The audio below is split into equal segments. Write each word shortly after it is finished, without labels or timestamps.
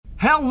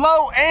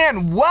Hello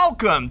and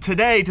welcome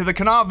today to the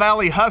Kanawha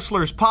Valley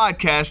Hustlers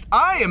podcast.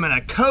 I am in a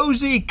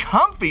cozy,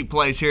 comfy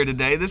place here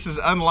today. This is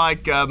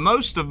unlike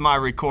most of my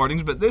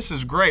recordings, but this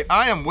is great.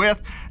 I am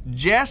with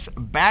Jess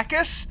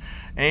Backus,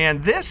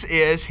 and this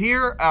is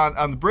here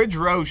on the Bridge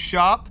Road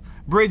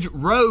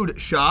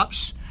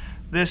Shops.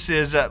 This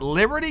is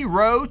Liberty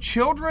Row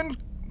Children's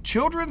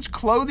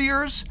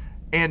Clothiers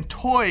and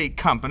Toy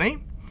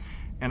Company,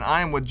 and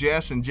I am with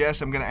Jess. And Jess,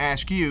 I'm going to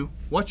ask you,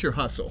 what's your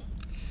hustle?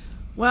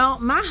 Well,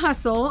 my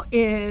hustle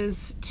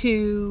is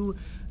to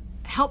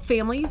help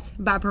families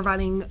by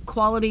providing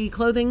quality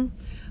clothing,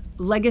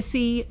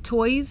 legacy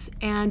toys,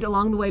 and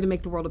along the way to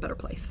make the world a better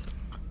place.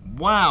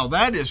 Wow,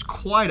 that is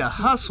quite a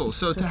hustle.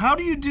 So how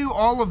do you do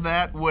all of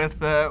that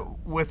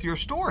with your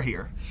store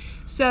here?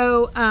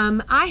 So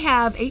I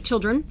have 8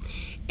 children,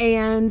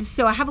 and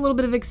so I have a little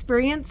bit of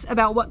experience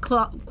about what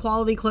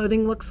quality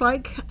clothing looks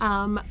like.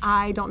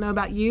 I don't know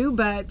about you,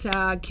 but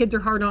kids are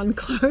hard on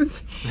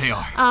clothes. They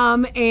are.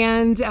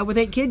 And with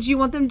 8 kids, you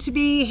want them to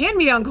be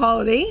hand-me-down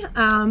quality,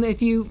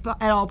 if you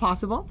at all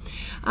possible.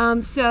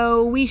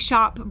 So we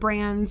shop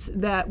brands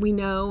that we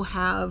know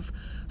have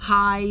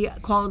high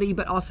quality,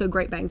 but also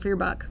great bang for your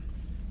buck.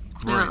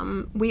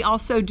 Right. We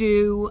also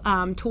do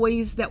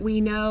toys that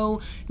we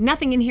know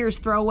nothing in here is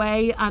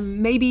throwaway.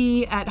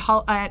 Maybe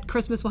at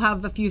Christmas we'll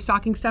have a few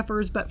stocking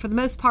stuffers, but for the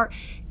most part,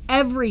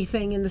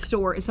 everything in the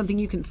store is something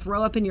you can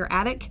throw up in your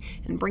attic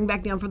and bring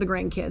back down for the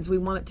grandkids. We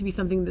want it to be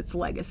something that's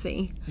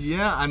legacy.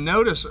 Yeah, I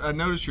noticed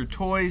your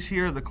toys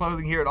here, the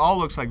clothing here. It all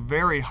looks like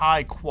very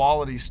high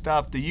quality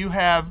stuff.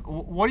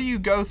 What do you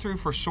go through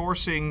for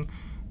sourcing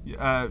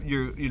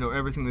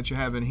everything that you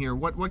have in here?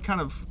 What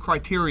kind of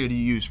criteria do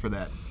you use for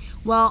that?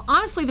 Well,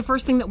 honestly, the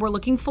first thing that we're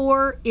looking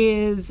for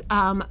is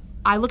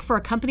I look for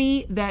a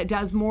company that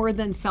does more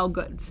than sell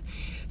goods.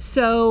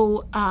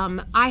 So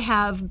I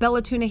have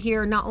Bella Tuna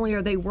here. Not only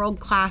are they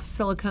world-class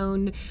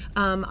silicone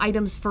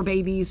items for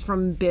babies,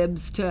 from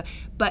bibs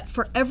but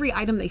for every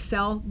item they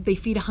sell, they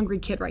feed a hungry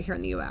kid right here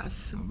in the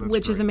U.S.,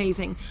 which is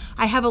amazing.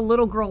 I have a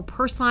little girl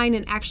purse line,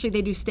 and actually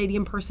they do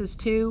stadium purses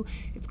too.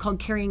 It's called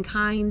Carrying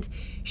Kind.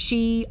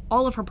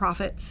 All of her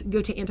profits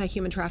go to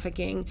anti-human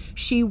trafficking.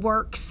 She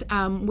works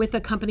with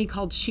a company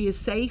called She Is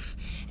Safe,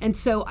 and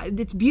so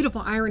it's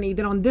beautiful irony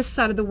that on this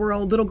side of the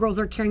world, little girls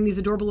are carrying these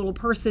adorable little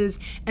purses,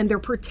 and they're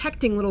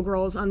protecting little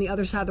girls on the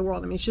other side of the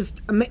world. I mean, it's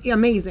just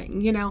amazing,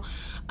 you know.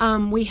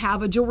 We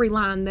have a jewelry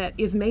line that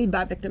is made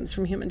by victims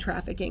from human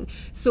trafficking.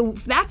 So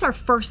that's our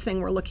first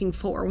thing we're looking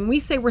for. When we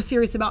say we're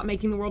serious about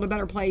making the world a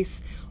better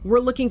place, we're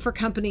looking for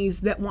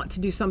companies that want to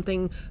do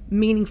something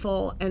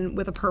meaningful and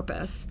with a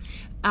purpose.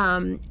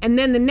 And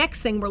then the next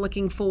thing we're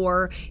looking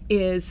for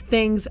is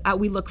things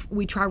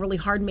we try really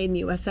hard, made in the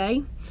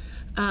USA,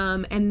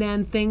 and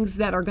then things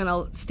that are going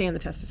to stand the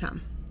test of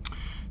time.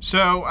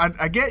 So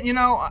I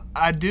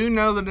do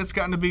know that it's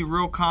gotten to be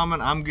real common.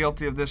 I'm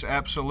guilty of this,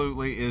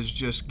 absolutely, is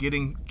just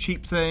getting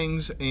cheap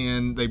things,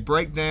 and they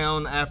break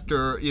down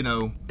after,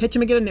 Pitch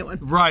them and get a new one.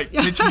 Right,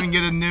 pitch them and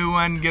get a new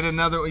one, get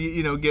another,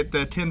 get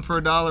the 10 for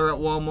 $1 at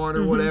Walmart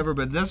or whatever,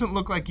 but it doesn't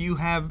look like you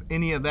have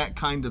any of that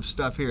kind of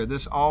stuff here.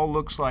 This all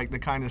looks like the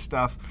kind of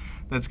stuff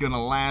that's going to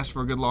last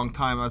for a good long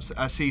time.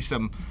 I see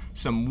some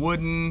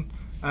wooden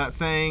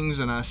things,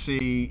 and I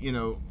see,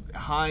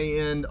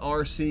 high-end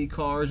RC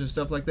cars and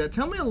stuff like that.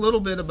 Tell me a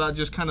little bit about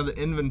just kind of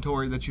the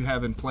inventory that you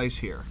have in place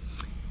here.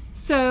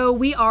 So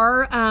we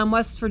are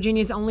West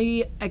Virginia's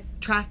only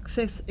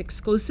Traxxas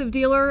exclusive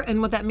dealer,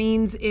 and what that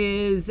means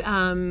is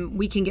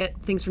we can get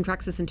things from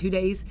Traxxas in 2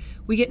 days.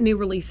 We get new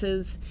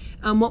releases.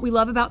 What we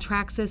love about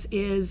Traxxas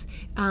is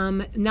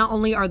not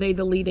only are they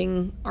the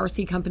leading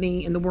RC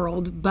company in the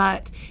world,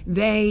 but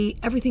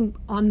everything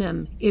on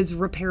them is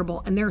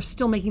repairable, and they're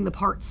still making the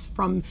parts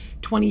from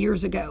 20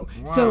 years ago.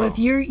 Wow. So if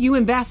you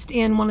invest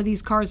in one of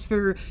these cars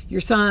for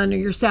your son or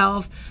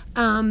yourself,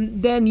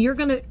 then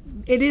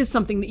it is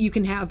something that you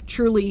can have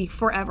truly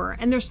forever,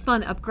 and there's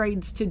fun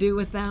upgrades to do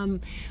with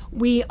them.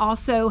 We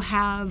also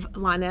have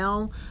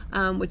Lionel,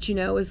 which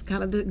is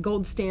kind of the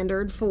gold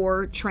standard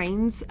for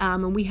trains,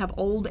 and we have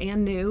old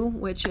and new,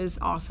 which is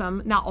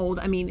awesome. Not old,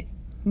 I mean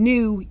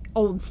new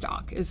old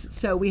stock.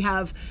 So we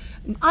have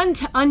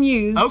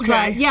unused,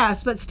 okay,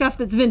 but stuff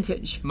that's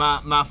vintage.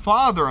 My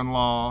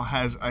father-in-law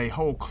has a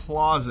whole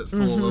closet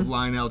full of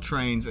Lionel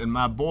trains, and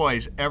my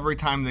boys, every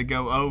time they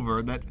go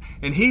over that,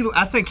 and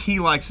I think he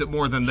likes it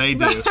more than they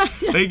do.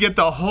 They get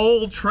the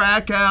whole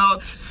track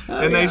out,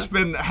 and they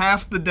spend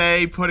half the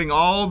day putting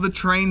all the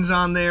trains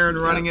on there and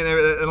running it.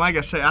 And like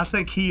I say, I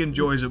think he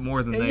enjoys it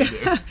more than they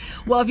do.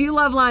 Well, if you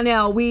love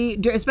Lionel,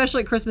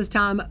 especially at Christmas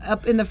time,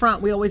 up in the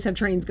front, we always have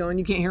trains going.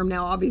 You can't hear them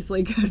now,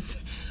 obviously, because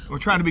we're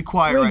trying to be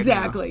quiet right now.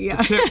 Exactly, yeah.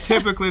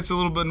 Typically, it's a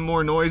little bit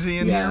more noisy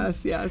in here.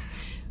 Yes.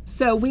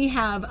 So we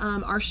have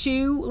our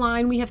shoe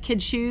line. We have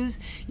kids' shoes.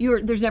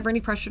 There's never any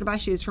pressure to buy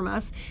shoes from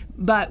us,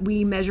 but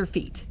we measure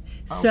feet.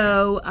 Okay.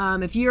 So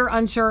if you're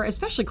unsure,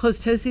 especially close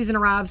toe season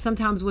arrives,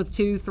 sometimes with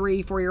 2,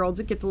 3, 4-year-olds,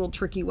 it gets a little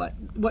tricky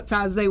what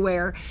size they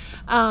wear.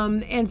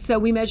 And so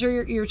we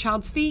measure your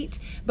child's feet,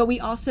 but we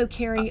also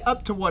carry...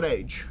 Up to what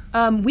age?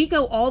 We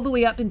go all the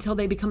way up until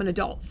they become an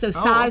adult. So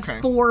size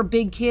 4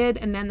 big kid,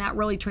 and then that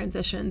really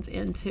transitions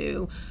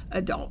into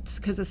adults,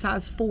 because a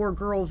size 4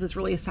 girls is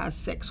really a size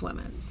 6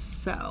 women.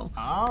 So.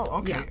 Oh,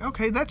 okay. Yeah.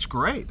 Okay, that's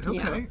great.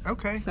 Okay, yeah.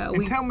 Okay. So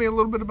tell me a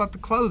little bit about the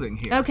clothing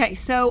here. Okay,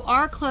 so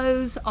our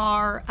clothes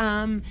are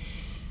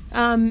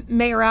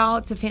Mayoral.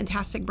 It's a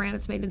fantastic brand.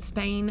 It's made in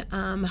Spain.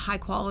 High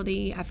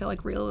quality. I feel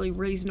like really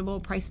reasonable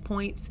price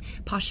points.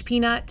 Posh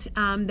Peanut.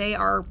 They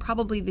are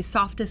probably the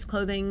softest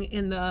clothing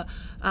in the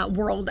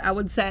world, I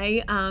would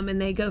say. And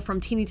they go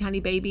from teeny tiny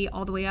baby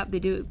all the way up. They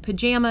do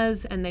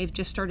pajamas, and they've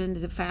just started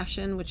into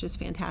fashion, which is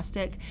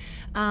fantastic.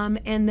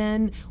 And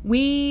then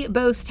we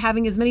boast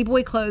having as many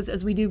boy clothes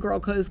as we do girl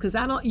clothes, because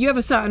you have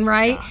a son,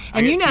 right? Yeah,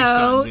 and you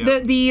know sons,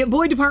 that the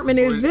boy department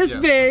is this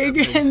big,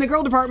 and the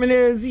girl department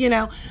is,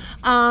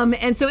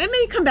 and so it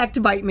may come back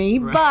to bite me,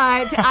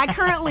 but I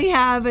currently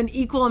have an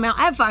equal amount.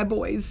 I have 5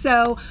 boys,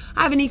 so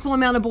I have an equal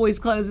amount of boys'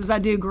 clothes as I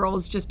do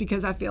girls, just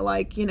because I feel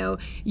like,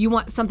 you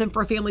want something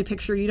for a family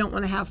picture. You don't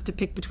want to have to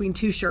pick between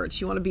 2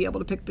 shirts. You want to be able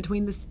to pick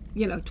between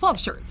 12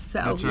 shirts.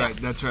 So that's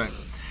right. That's right.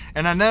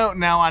 And I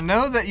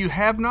know that you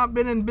have not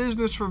been in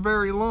business for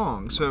very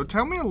long. So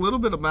tell me a little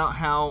bit about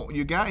how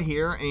you got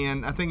here.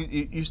 And I think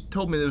you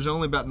told me there was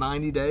only about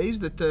 90 days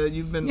that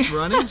you've been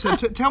running. So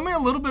tell me a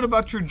little bit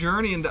about your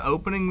journey into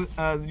opening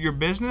your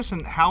business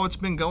and how it's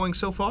been going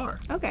so far.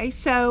 Okay,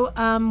 so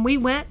I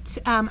went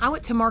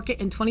to market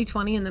in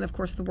 2020, and then of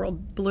course the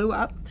world blew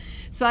up.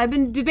 So I've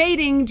been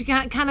debating,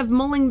 kind of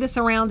mulling this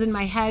around in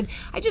my head.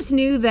 I just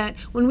knew that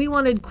when we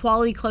wanted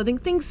quality clothing,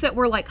 things that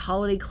were like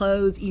holiday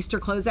clothes, Easter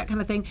clothes, that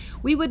kind of thing,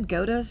 we would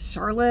go to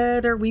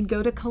Charlotte, or we'd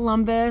go to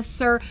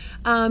Columbus, or,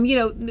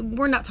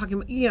 we're not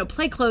talking,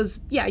 play clothes.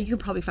 Yeah, you could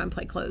probably find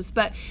play clothes.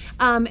 But,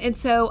 and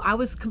so I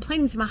was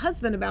complaining to my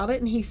husband about it,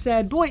 and he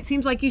said, boy, it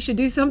seems like you should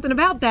do something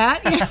about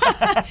that.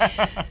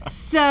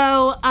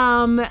 So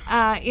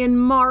in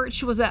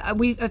March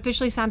we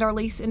officially signed our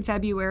lease in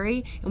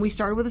February, and we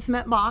started with a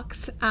cement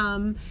box.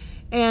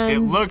 And it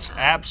looks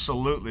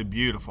absolutely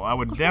beautiful. I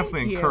would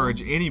definitely encourage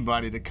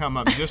anybody to come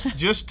up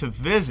just to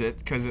visit,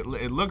 because it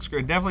looks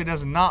great. It definitely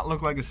does not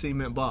look like a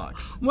cement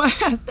box. Well,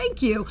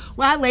 thank you.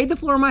 Well, I laid the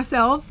floor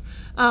myself.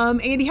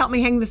 Andy helped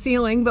me hang the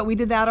ceiling, but we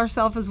did that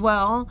ourselves as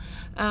well.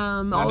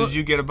 Now, did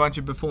you get a bunch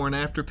of before and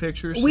after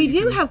pictures? We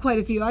do have quite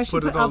a few. I'll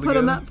put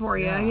them up for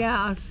you.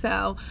 Yeah.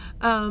 So,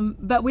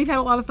 but we've had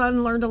a lot of fun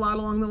and learned a lot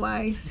along the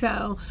way.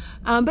 So,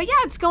 but yeah,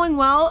 it's going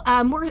well.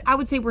 I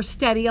would say we're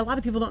steady. A lot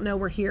of people don't know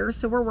we're here,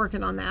 so we're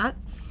working on that.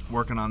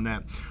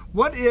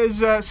 What is,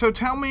 so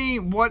tell me,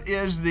 what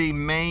is the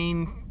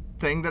main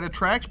thing that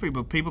attracts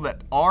people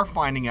that are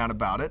finding out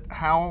about it?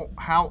 How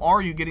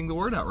are you getting the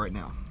word out right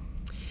now?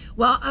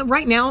 Well,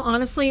 right now,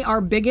 honestly,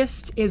 our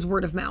biggest is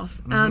word of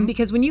mouth.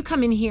 Because when you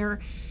come in here,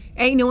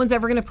 no one's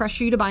ever going to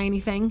pressure you to buy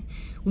anything.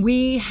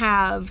 We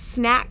have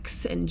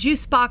snacks and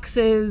juice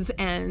boxes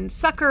and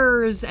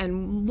suckers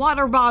and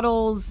water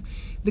bottles.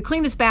 The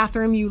cleanest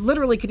bathroom. You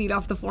literally could eat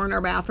off the floor in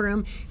our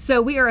bathroom.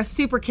 So we are a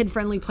super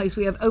kid-friendly place.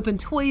 We have open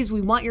toys. We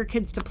want your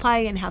kids to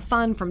play and have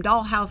fun, from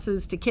doll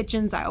houses to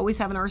kitchens. I always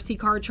have an RC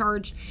car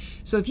charged.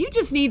 So if you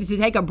just need to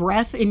take a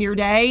breath in your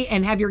day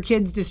and have your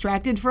kids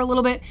distracted for a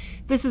little bit,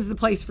 this is the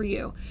place for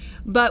you.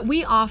 But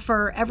we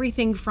offer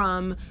everything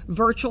from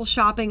virtual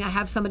shopping. I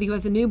have somebody who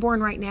has a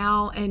newborn right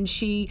now, and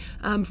she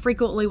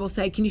frequently will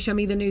say, can you show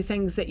me the new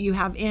things that you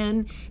have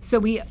in? So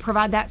we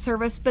provide that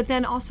service, but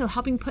then also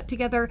helping put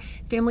together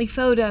family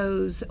photos,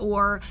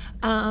 or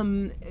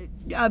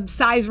a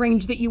size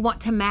range that you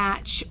want to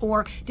match,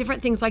 or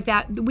different things like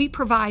that. We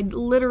provide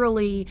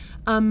literally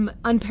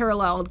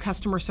unparalleled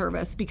customer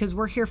service, because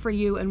we're here for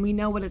you, and we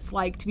know what it's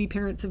like to be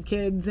parents of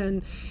kids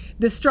and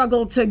the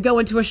struggle to go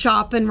into a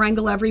shop and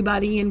wrangle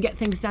everybody and get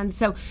things done.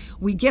 So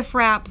we gift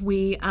wrap,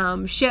 we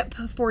ship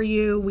for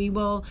you. We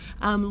will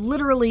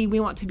literally, we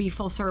want to be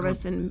full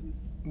service and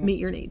meet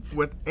your needs.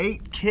 With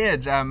 8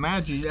 kids, I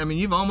imagine,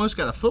 you've almost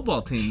got a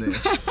football team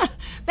there.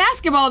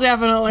 Basketball,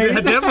 definitely.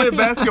 Yeah, definitely a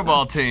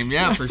basketball team.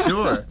 Yeah, for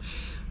sure.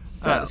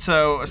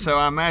 So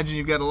I imagine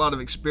you've got a lot of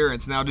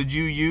experience. Now, did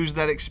you use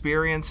that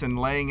experience in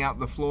laying out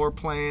the floor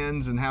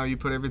plans and how you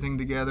put everything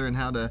together, and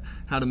how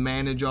to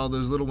manage all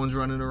those little ones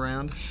running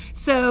around?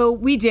 So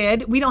we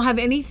did. We don't have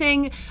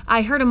anything.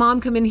 I heard a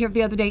mom come in here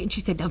the other day, and she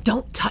said, "No,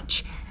 don't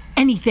touch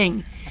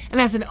anything." And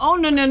I said, "Oh,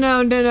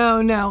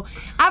 no.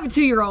 I have a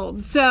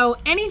 2-year-old. So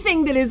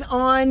anything that is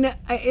on,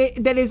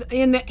 that is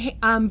in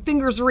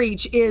finger's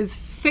reach is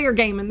fair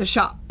game in the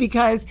shop,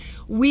 because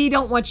we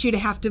don't want you to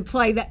have to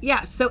play that."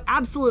 Yes, so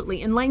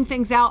absolutely. In laying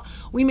things out,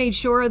 we made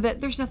sure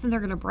that there's nothing they're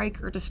going to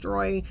break or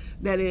destroy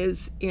that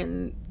is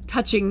in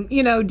touching,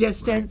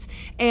 distance.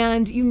 Right.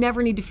 And you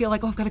never need to feel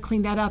like, oh, I've got to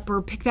clean that up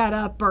or pick that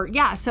up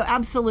so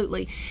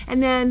absolutely.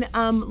 And then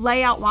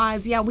layout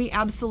wise, we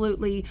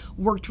absolutely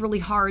worked really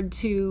hard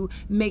to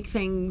make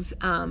things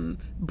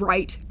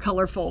bright,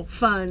 colorful,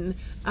 fun.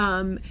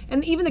 And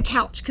even the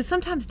couch, because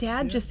sometimes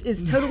Dad just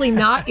is totally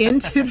not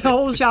into the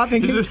whole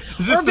shopping. Is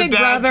this Big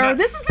Brother.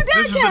 This is the dad couch.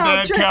 This is the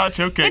dad couch.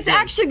 Okay, it's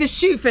actually the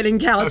shoe fitting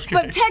couch,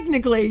 but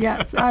technically,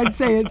 yes, I'd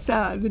say it's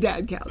the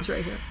dad couch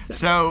right here.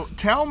 So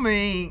tell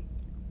me,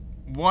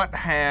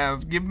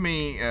 give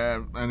me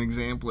an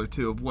example or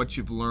two of what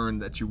you've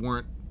learned that you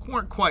weren't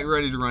quite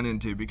ready to run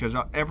into, because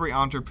every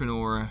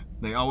entrepreneur,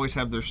 they always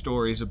have their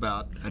stories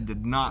about, I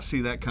did not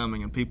see that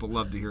coming, and people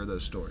love to hear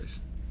those stories.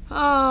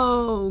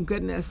 Oh,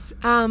 goodness.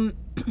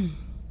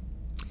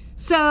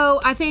 So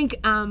I think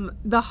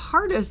the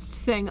hardest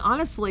thing,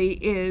 honestly,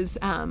 is,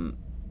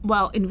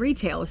 in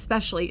retail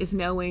especially, is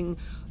knowing,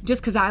 just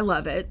because I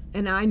love it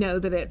and I know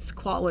that it's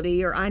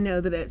quality, or I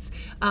know that it's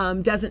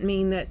doesn't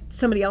mean that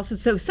somebody else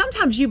is. So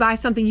sometimes you buy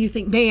something you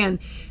think, man,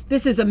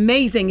 this is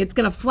amazing, it's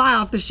going to fly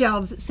off the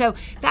shelves. So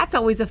that's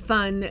always a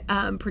fun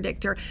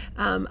predictor.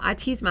 I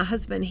tease my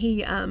husband.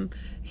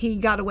 He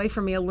got away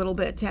from me a little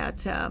bit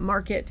at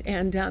market,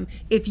 and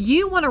if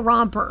you want a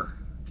romper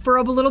for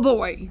a little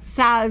boy,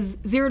 size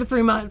 0 to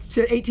 3 months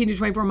to 18 to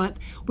 24 months,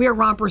 we are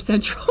Romper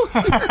Central.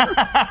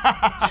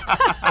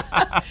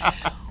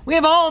 We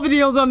have all the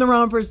deals on the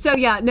rompers. So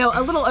a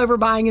little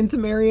overbuying in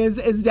some areas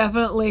is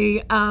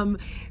definitely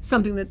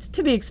something that's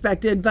to be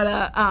expected, but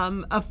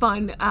a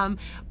fun.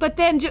 But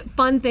then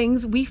fun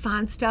things, we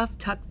find stuff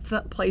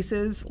tucked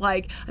places.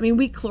 Like,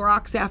 we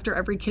Clorox after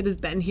every kid has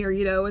been here,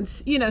 and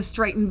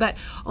straighten. But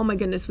oh my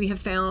goodness, we have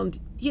found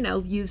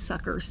used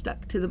sucker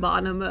stuck to the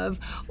bottom of,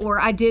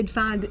 or I did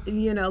find,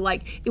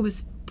 it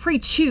was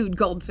pre-chewed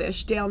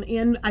goldfish down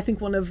in, I think,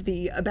 one of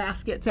the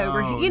baskets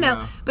over here,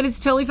 no. But it's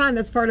totally fine.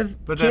 That's part of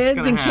kids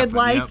and kid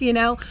life,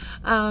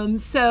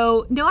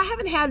 So no, I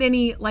haven't had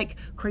any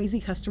crazy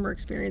customer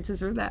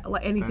experiences or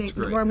anything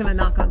where I'm going to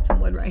knock on some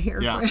wood right here.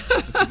 Yeah,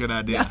 that's a good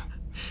idea.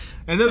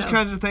 And those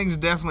kinds of things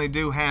definitely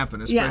do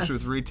happen, especially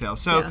with retail.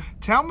 So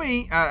tell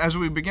me, as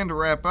we begin to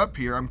wrap up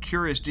here, I'm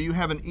curious, do you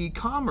have an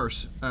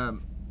e-commerce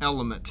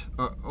element,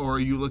 or are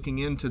you looking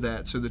into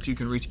that so that you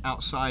can reach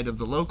outside of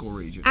the local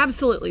region?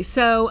 Absolutely.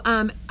 So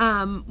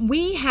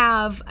we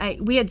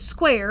had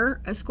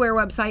Square, a Square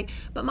website,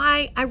 but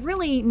I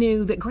really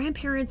knew that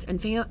grandparents and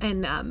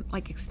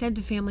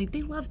extended family,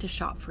 they love to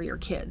shop for your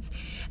kids.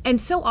 And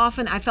so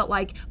often I felt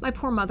like my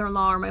poor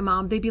mother-in-law or my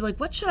mom, they'd be like,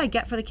 what should I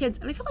get for the kids?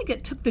 And I feel like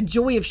it took the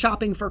joy of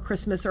shopping for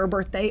Christmas or a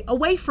birthday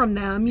away from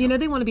them.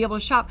 They want to be able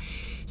to shop.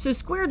 So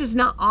Square does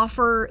not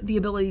offer the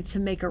ability to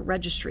make a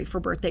registry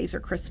for birthdays or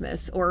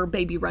Christmas or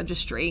baby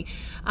registry.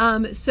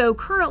 So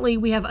currently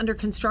we have under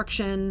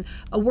construction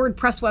a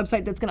WordPress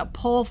website that's going to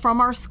pull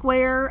from our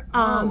Square.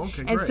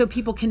 And so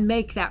people can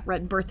make that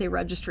birthday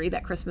registry,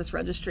 that Christmas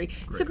registry.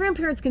 Great. So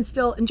grandparents can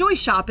still enjoy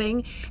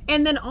shopping.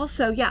 And then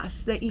also,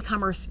 yes, the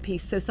e-commerce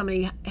piece. So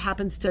somebody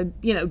happens to,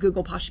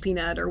 Google Posh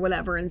Peanut or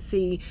whatever and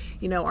see,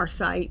 our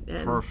site.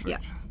 And, perfect. Yeah.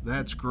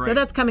 That's great. So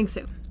that's coming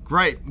soon.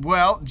 Great.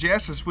 Well,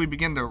 Jess, as we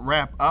begin to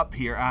wrap up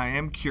here, I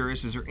am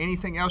curious, is there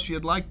anything else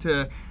you'd like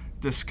to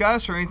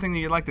discuss or anything that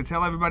you'd like to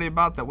tell everybody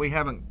about that we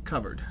haven't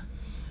covered?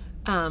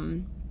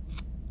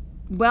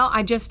 Well,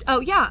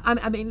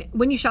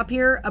 when you shop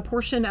here, a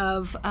portion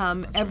of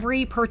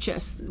every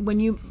purchase, when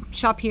you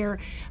shop here,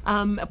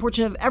 a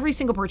portion of every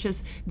single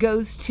purchase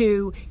goes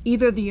to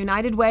either the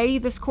United Way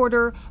this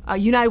quarter,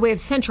 United Way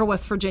of Central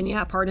West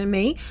Virginia, pardon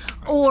me,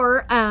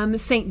 or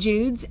St.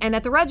 Jude's. And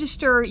at the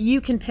register,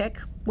 you can pick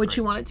which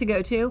you want it to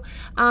go to.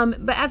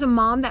 But as a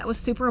mom, that was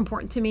super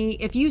important to me.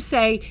 If you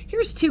say,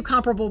 here's 2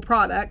 comparable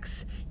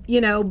products,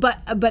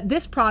 but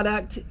this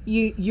product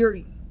you're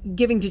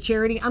giving to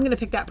charity, I'm going to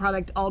pick that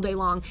product all day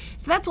long.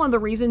 So that's one of the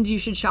reasons you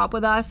should shop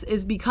with us,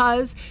 is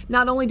because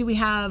not only do we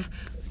have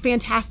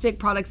fantastic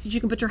products that you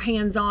can put your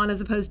hands on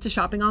as opposed to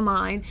shopping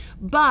online,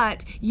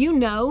 but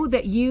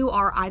that you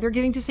are either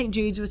giving to St.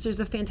 Jude's, which is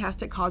a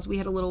fantastic cause. We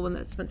had a little one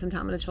that spent some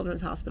time in a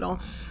children's hospital,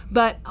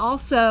 but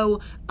also,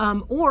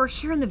 or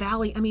here in the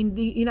Valley,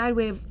 the United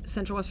Way of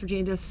Central West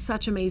Virginia does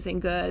such amazing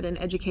good and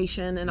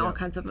education and all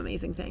kinds of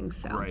amazing things.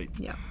 So, right.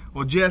 Yeah.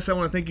 Well, Jess, I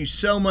want to thank you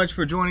so much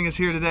for joining us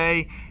here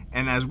today.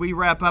 And as we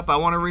wrap up, I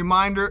want to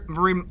remind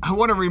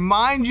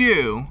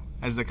you,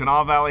 as the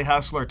Kanawha Valley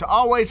Hustler, to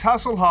always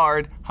hustle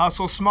hard,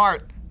 hustle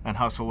smart, and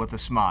hustle with a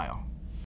smile.